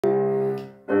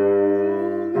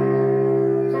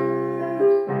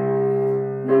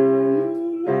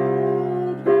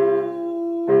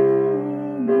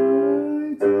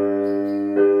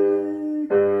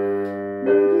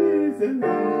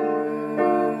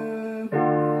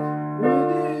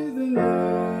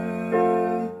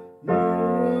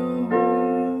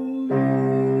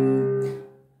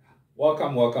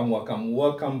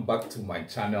Welcome back to my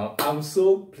channel. I'm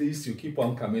so pleased you keep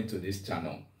on coming to this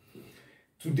channel.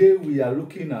 Today we are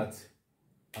looking at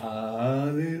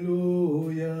Alleluia,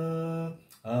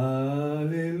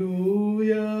 Alleluia,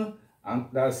 and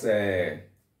that's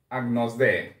Agnus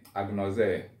there,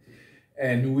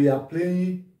 and we are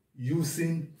playing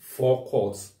using 4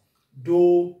 chords: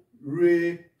 Do,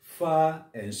 Re, Fa,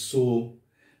 and So.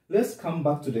 Let's come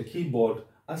back to the keyboard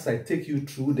as I take you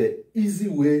through the easy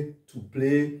way to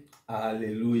play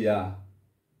Alleluia.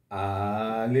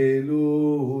 Alleluia.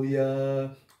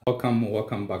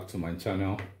 Welcome back to my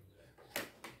channel.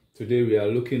 Today we are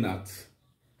looking at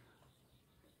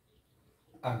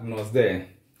Agnus there.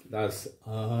 That's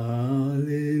Alleluia.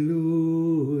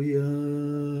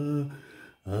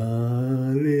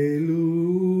 Alleluia.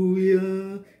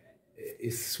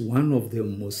 It's one of the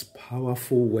most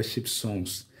powerful worship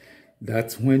songs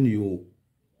that when you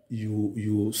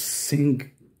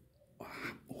sing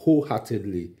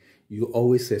wholeheartedly, you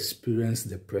always experience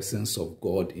the presence of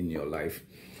God in your life.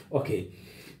 Okay,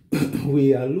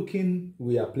 we are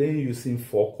playing using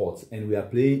 4 chords, and we are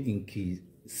playing in key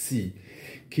C.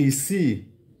 Key C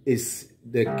is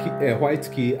the key, white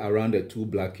key around the 2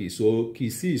 black keys. So key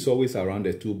C is always around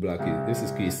the 2 black keys. This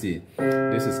is key C.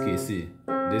 This is key C.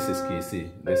 This is key C.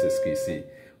 This is key C.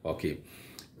 Okay.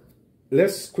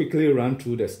 Let's quickly run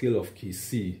through the scale of key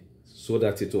C so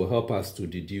that it will help us to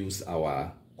deduce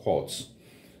our chords.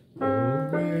 Do,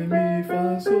 re, mi,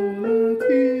 fa, sol, la,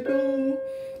 ti, do.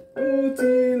 Do,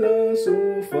 ti, la,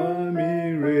 so, fa,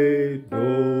 mi, re,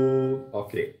 do.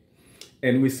 Okay.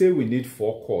 And we say we need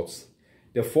 4 chords.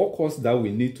 The 4 chords that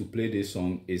we need to play this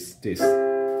song is this.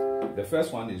 The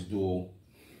first one is Do.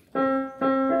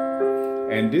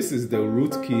 And this is the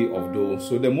root key of Do.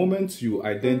 So the moment you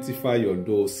identify your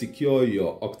Do, secure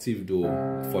your octave Do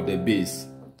for the bass.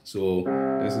 So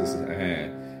this is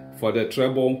for the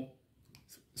treble.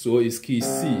 So it's key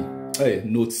C.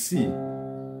 Note C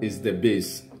is the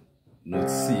bass. Note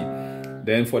C.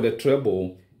 Then for the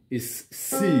treble, it's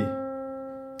C,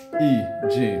 E,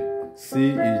 G.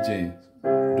 C, E, G.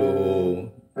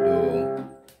 Do, Do.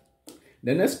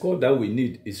 The next chord that we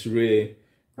need is Re.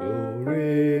 Do,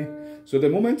 Re. So the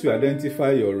moment you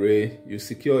identify your Re, you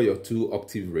secure your 2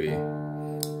 octave Re,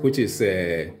 which is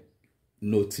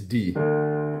note D.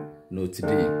 Note D.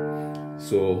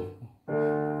 So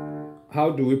how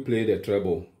do we play the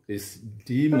treble? It's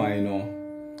D minor,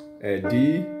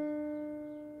 D,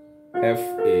 F,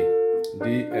 A,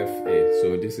 D, F, A.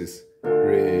 So this is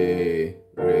Re,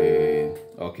 Re.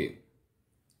 Okay.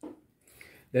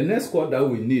 The next chord that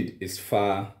we need is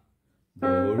Fa.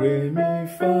 Do, Re, Mi,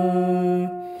 Fa.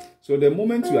 So the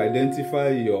moment you identify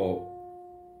your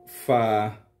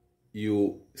Fa,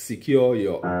 you secure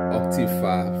your octave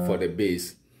Fa for the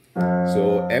bass.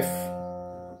 So F,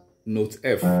 note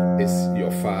F is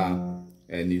your Fa,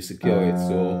 and you secure it.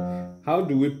 So how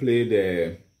do we play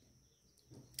the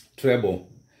treble?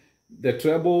 The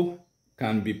treble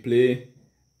can be played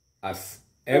as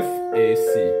F, A,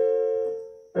 C.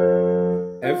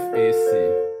 F, A,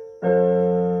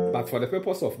 C. But for the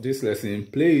purpose of this lesson,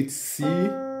 play it C,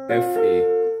 F, A.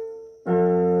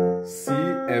 C,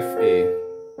 F, A.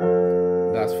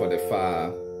 That's for the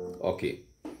Fa. Okay.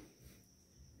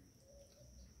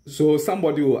 So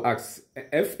somebody will ask,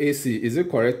 F, A, C, is it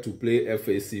correct to play F,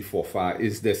 A, C for Fa?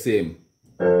 It's the same.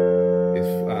 It's,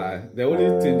 the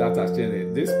only thing that has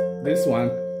changed is this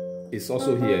one is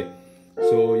also here.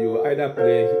 So you either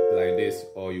play like this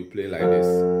or you play like this.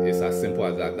 It's as simple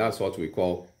as that. That's what we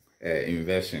call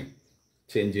inversion,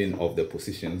 changing of the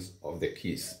positions of the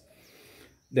keys.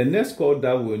 The next chord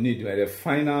that we need, the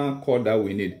final chord that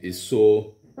we need is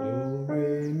So. Do,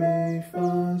 Re, Mi,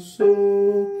 Fa,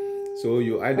 So. So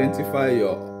you identify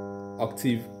your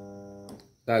octave.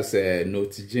 That's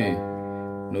note G.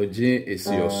 Note G is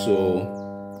your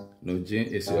So. Note G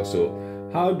is your So.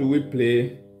 How do we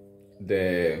play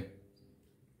the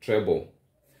treble?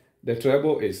 The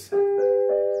treble is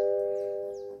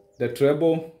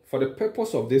for the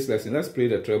purpose of this lesson. Let's play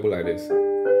the treble like this.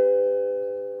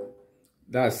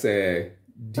 That's D,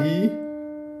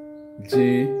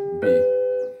 G, B.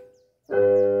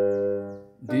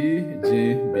 D, G,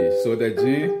 B. So the G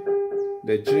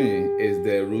is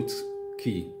the root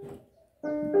key.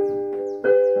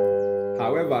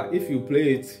 However, if you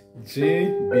play it G,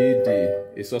 B, D,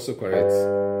 it's also correct.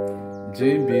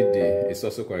 G, B, D is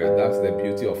also correct. That's the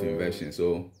beauty of inversion.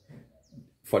 So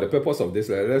for the purpose of this,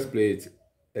 let's play it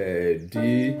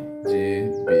D, G,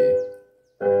 B.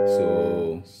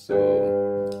 So,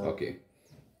 okay.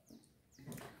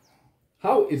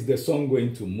 How is the song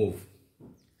going to move?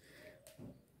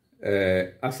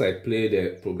 As I play,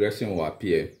 the progression will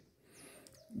appear.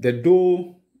 The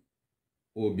do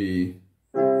will be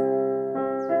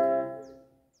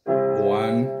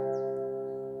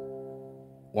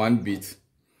one beat,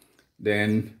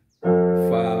 then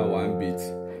fa 1 beat,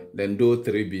 then do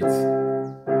 3 beats,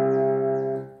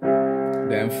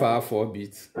 then fa 4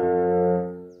 beats,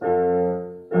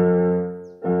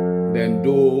 then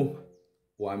do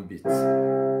 1 beat.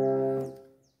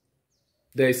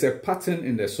 There is a pattern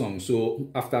in the song, so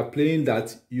after playing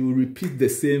that, you repeat the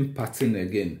same pattern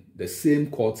again, the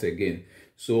same chords again.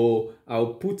 So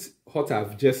I'll put what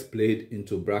I've just played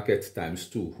into bracket times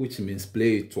 2, which means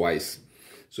play it twice.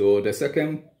 So the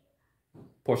second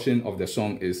portion of the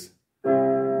song is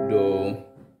do,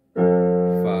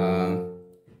 fa,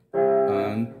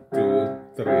 1, 2,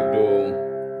 3, do,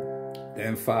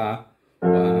 then fa,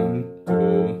 1,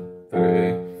 2,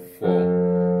 3,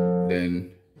 4,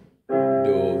 then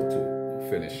do to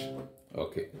finish.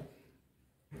 Okay.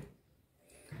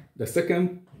 The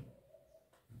second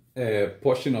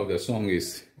portion of the song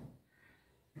is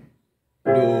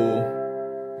do,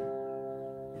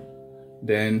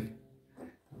 then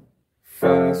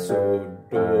fa, so,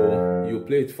 do. You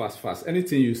play it fast.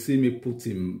 Anything you see me put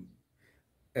in,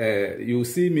 you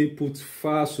see me put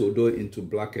fa, so, do into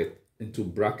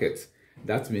bracket.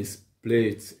 That means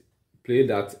play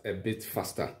that a bit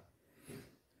faster.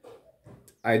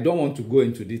 I don't want to go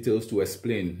into details to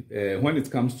explain. When it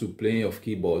comes to playing of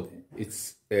keyboard,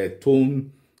 it's a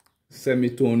tone,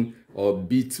 semitone, or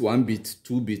beat, 1 beat,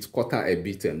 2 beats, quarter a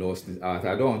beat, and those things.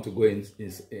 I don't want to go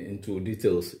into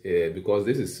details because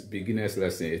this is beginner's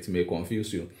lesson. It may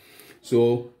confuse you.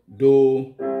 So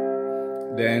do,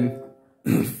 then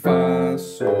fa,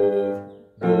 so,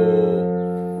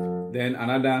 do, then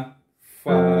another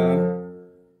fa,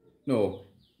 no,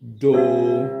 do,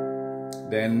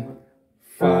 then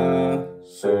fa,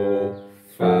 so,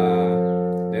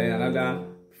 fa, then another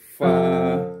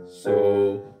fa,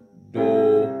 so, do,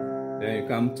 then you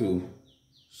come to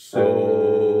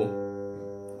so,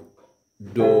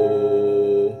 do,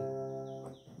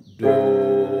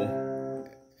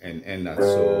 and end that.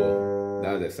 So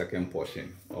that's the second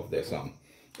portion of the song.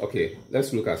 Okay,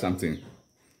 let's look at something.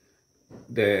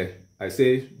 I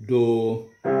say do.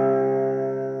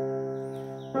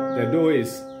 The do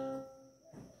is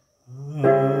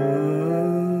Alleluia.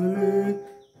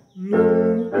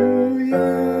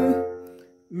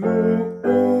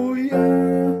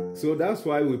 So that's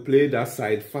why we play that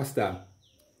side faster.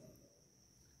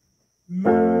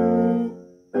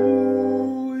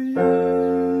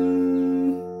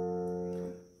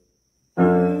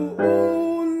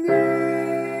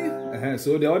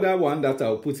 So the other one that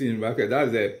I'll put in bracket,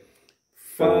 that's the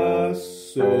fa,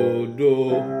 so,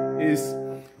 do is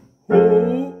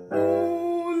holy.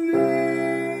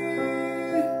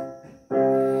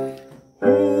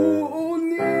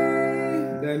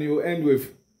 Then you end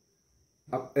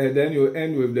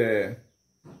with the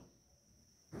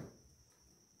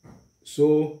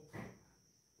so,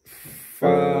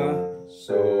 fa,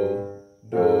 so,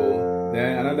 do,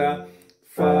 then another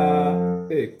fa,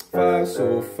 fa,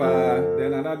 so, fa,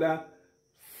 then another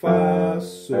fa,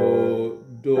 so,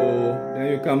 do,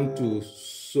 then you come to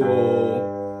so,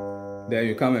 then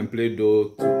you come and play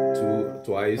do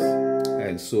twice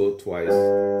and so twice.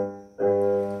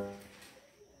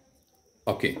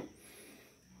 Okay.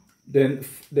 Then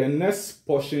the next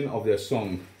portion of the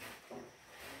song.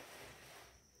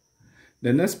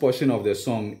 The next portion of the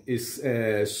song is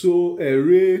so,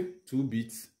 re 2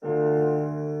 beats,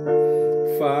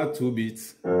 fa 2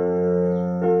 beats,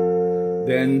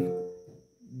 then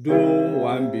do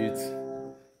 1 beat,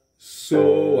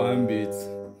 so 1 beat,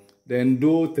 then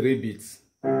do 3 beats,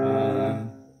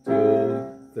 1, 2,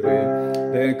 3,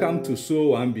 then come to so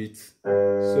 1 beat,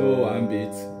 so 1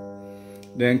 beat,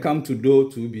 then come to do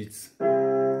 2 beats,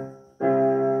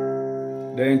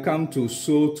 then come to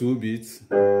so 2 beats,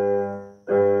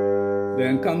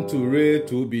 then come to re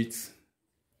 2 beats,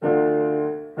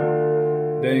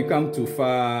 then you come to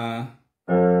fa,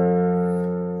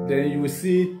 then you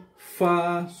see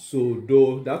fa, so,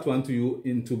 do. That one to you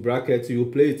into bracket, you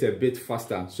play it a bit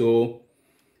faster. So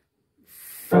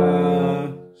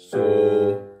fa,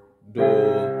 so, do.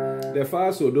 The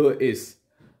fa, so, do is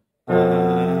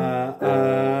amen,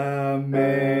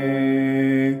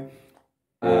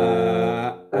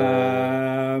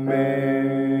 amen.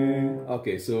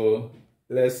 Okay, so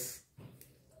let's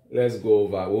go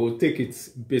over. We'll take it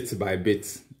bit by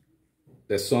bit.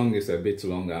 The song is a bit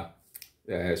longer,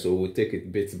 so we'll take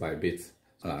it bit by bit.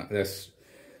 Let's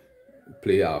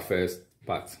play our first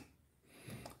part.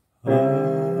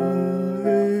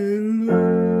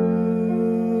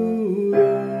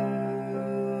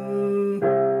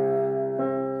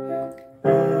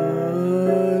 Alleluia.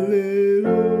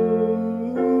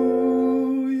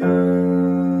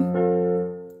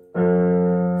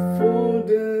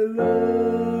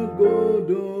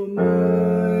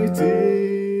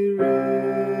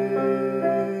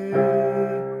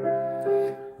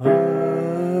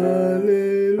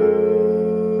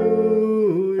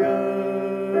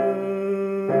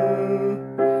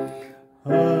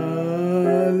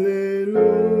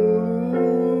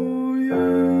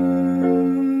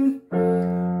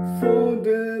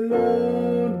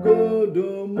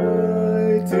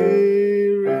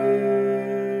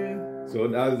 So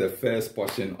that's the first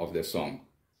portion of the song.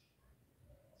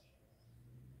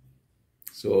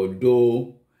 So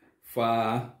do,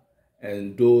 fa,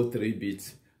 and do 3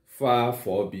 beats, fa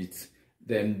 4 beats,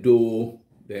 then do,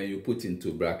 then you put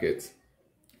into brackets,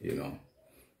 you know.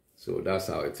 So that's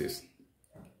how it is.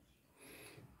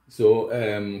 So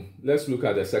let's look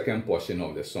at the second portion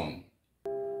of the song.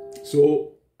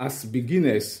 So as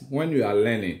beginners, when you are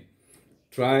learning,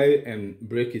 try and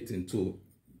break it into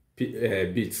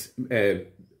bits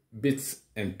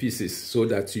and pieces so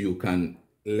that you can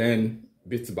learn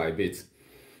bit by bit.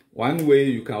 One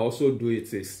way you can also do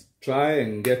it is try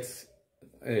and get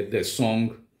the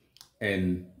song,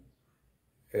 and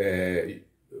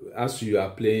as you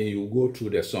are playing, you go through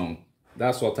the song.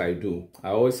 That's what I do.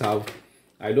 I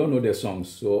don't know the songs,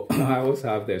 so I always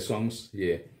have the songs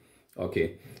here.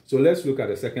 Okay, so let's look at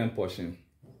the second portion.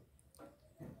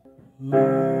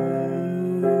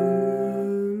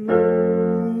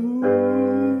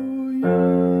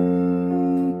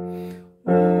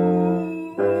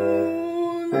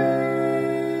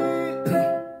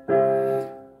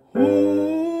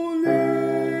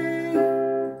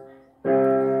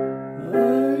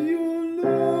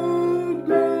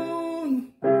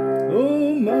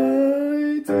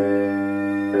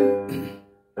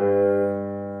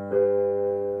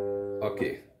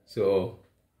 Okay, so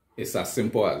it's as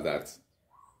simple as that.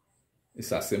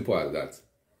 It's as simple as that.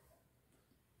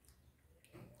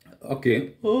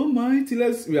 Okay, Almighty,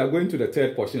 we are going to the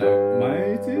third portion of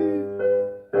Mighty.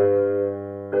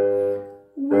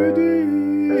 Worthy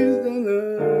is the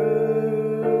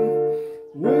Lamb,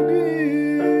 worthy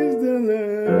is the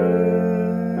Lamb,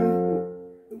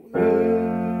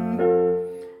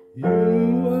 you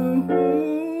are holy,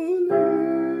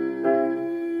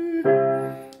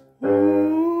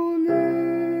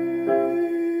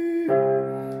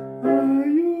 are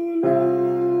you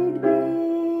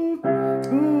Lord God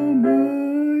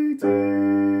Almighty?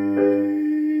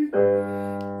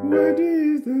 Worthy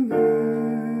is the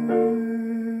Lamb,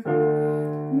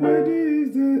 worthy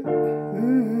is the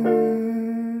Lamb. Amen.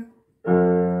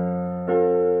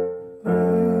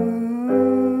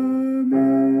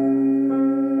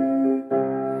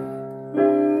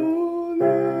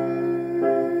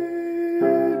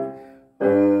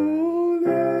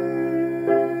 Holy,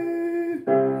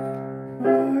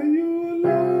 are you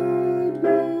Lord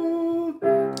God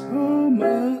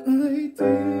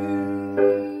Almighty?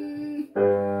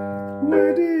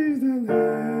 Worthy is the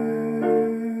Lamb,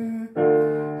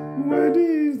 worthy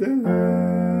is the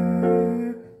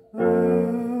Lamb.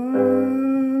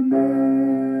 Amen.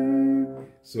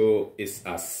 So it's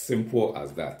as simple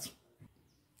as that.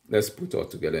 Let's put it all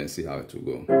together and see how it will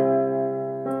go.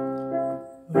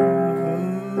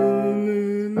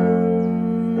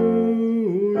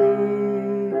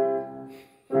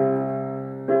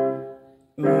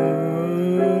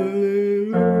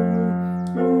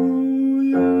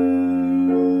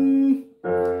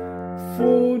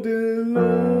 For the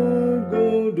Lord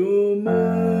God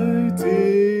Almighty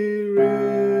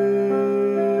reigns.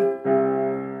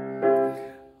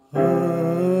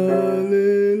 Hallelujah.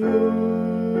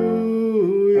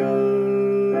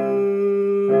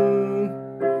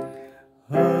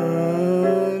 Hallelujah.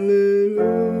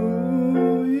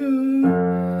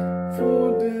 For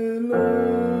the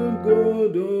Lord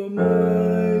God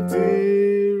Almighty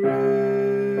reigns.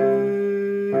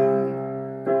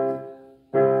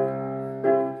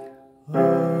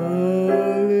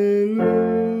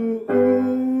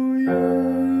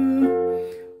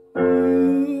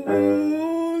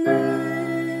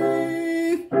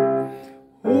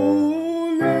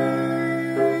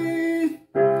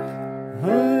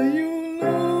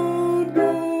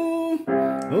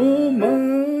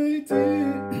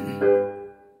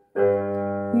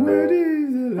 Where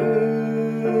is the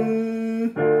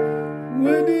Lamb?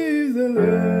 Where is the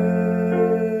Lamb?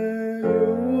 You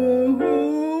are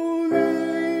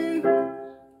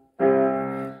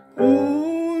holy, holy.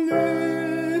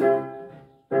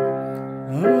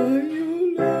 Are you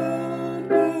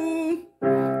Lord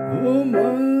God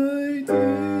Almighty?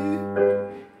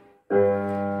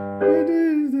 Where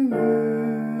is the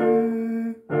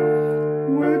Lamb?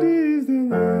 Where is the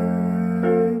Lamb?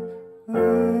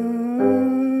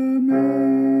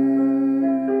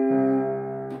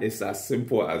 It's as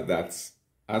simple as that.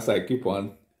 As I keep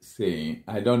on saying,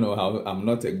 I don't know how, I'm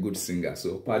not a good singer,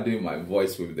 so pardon my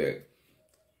voice with the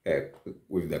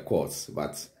chords,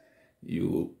 but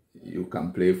you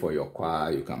can play for your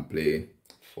choir, you can play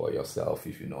for yourself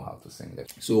if you know how to sing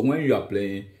it. So when you are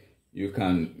playing, you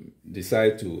can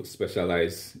decide to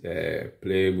specialize,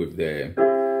 play with the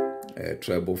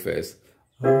treble first.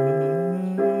 Hallelujah.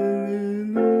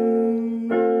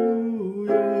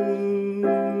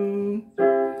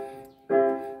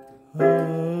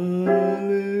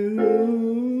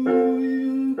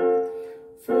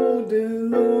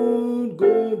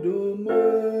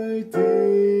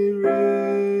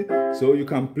 So you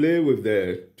can play with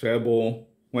the treble.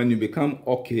 When you become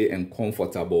okay and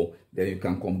comfortable, then you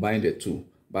can combine the two.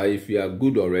 But if you are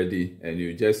good already and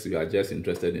you are just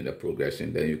interested in the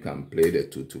progression, then you can play the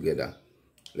two together.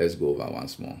 Let's go over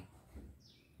once more.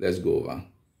 Let's go over.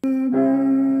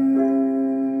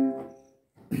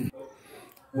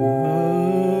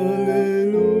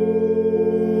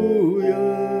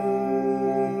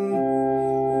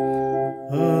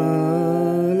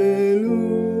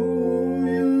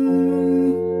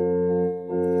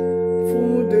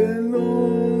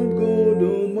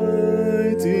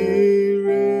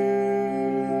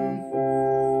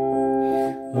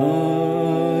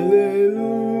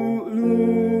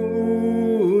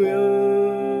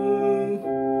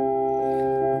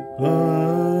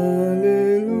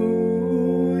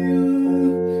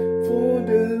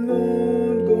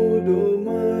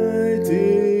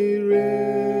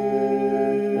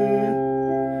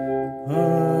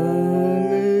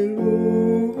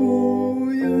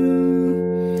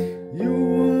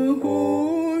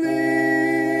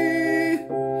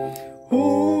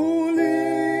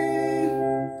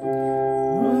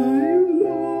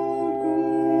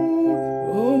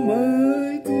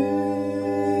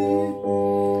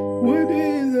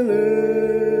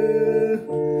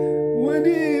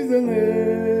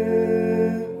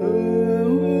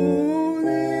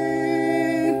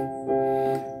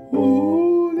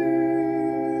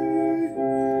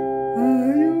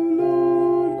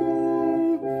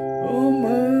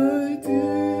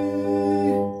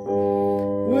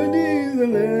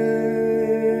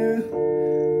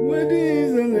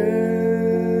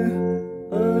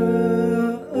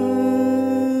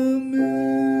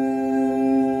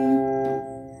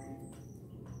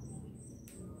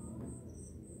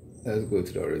 Let's go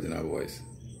to the original voice.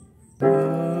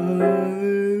 Hallelujah,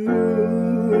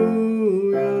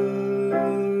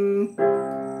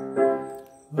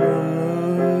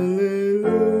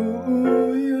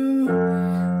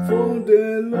 for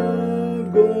the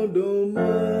Lord God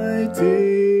Almighty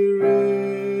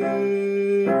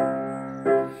reigns.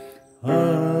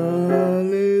 Hallelujah,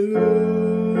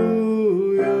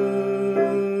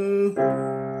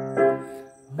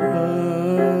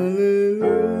 hallelujah.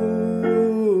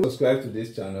 Subscribe to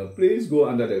this channel. Please go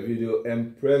under the video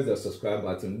and press the subscribe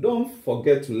button. Don't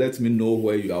forget to let me know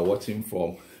where you are watching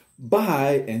from.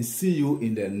 Bye and see you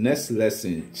in the next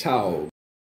lesson. Ciao.